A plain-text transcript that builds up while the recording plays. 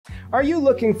Are you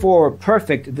looking for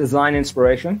perfect design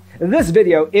inspiration? This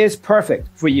video is perfect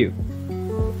for you.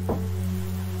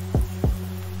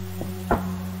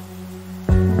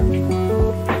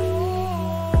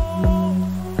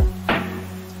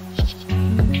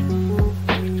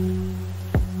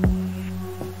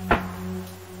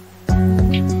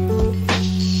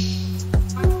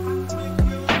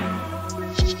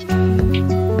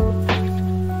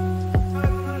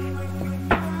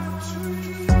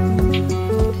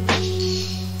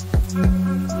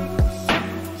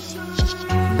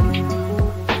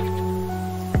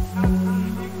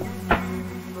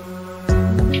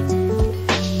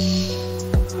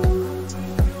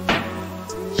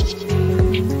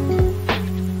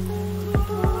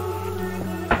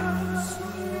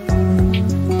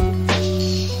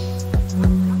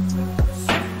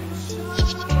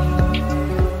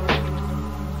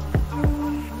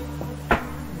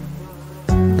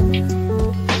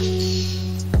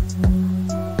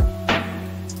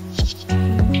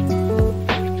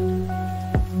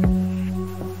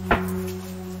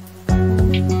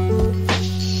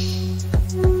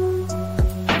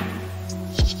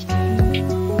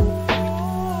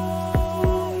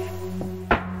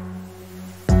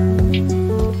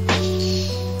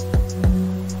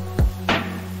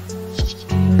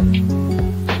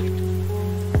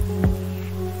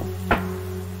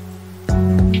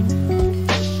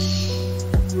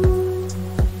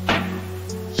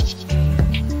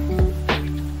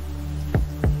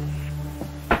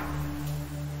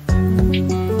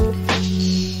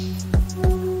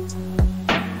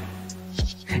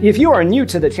 If you are new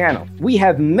to the channel, we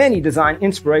have many design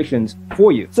inspirations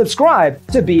for you. Subscribe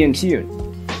to be in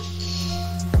tune.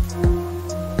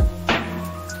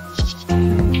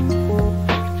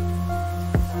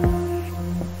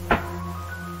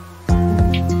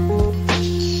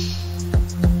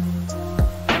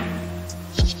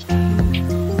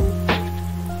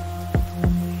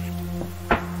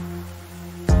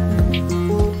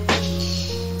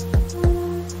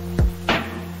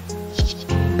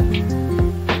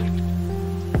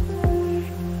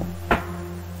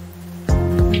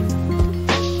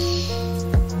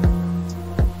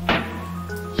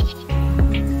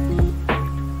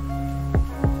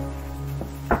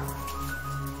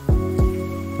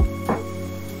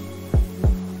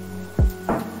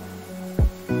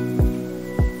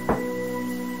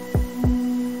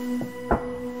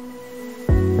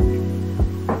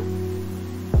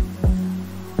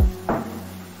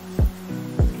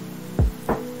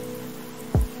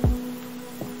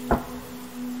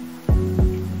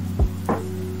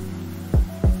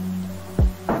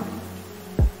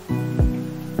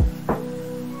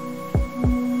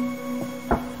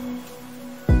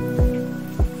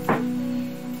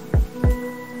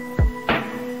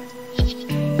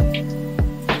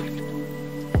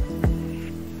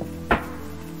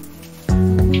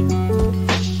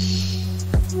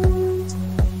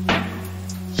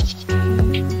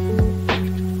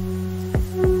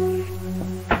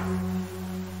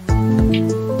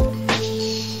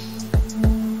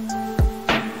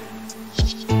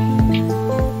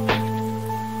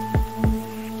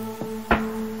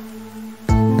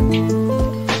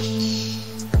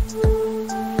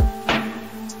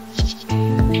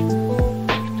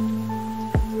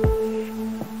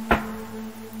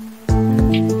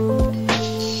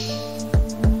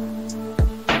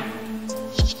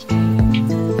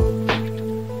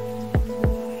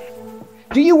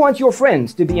 Do you want your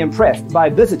friends to be impressed by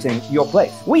visiting your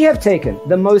place? We have taken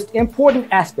the most important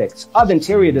aspects of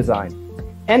interior design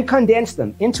and condensed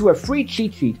them into a free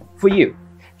cheat sheet for you.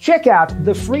 Check out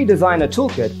the free designer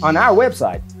toolkit on our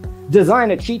website,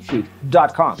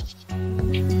 designercheatsheet.com.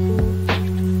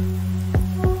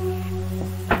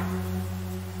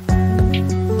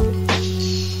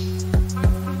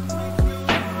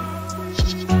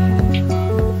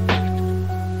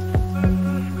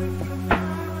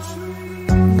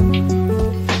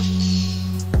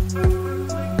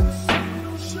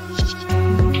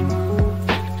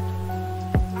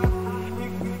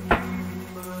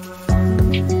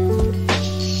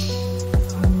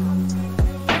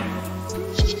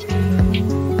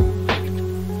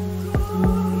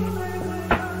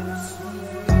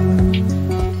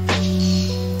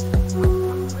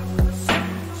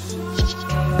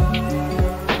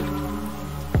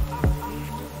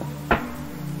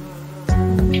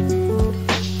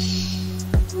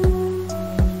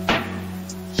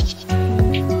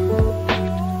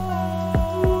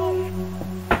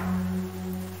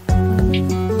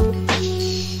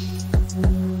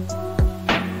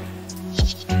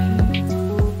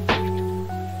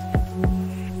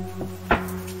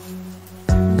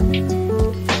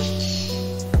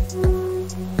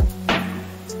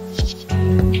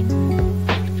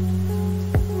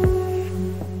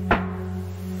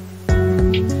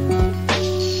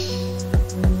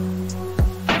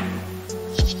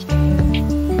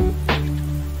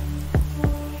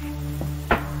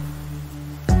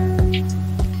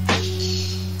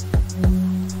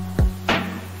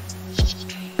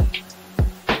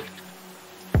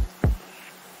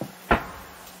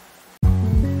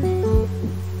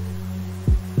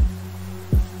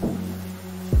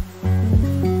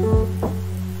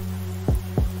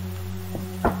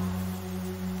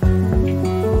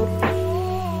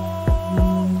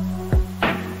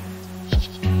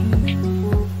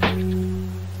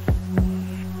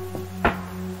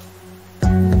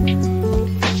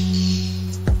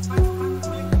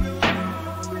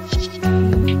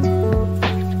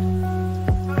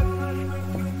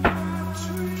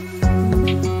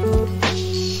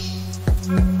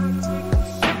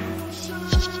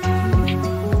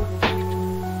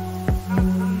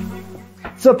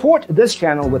 Support this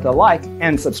channel with a like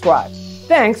and subscribe.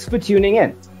 Thanks for tuning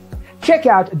in. Check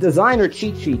out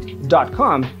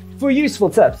designercheatsheet.com for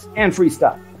useful tips and free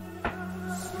stuff.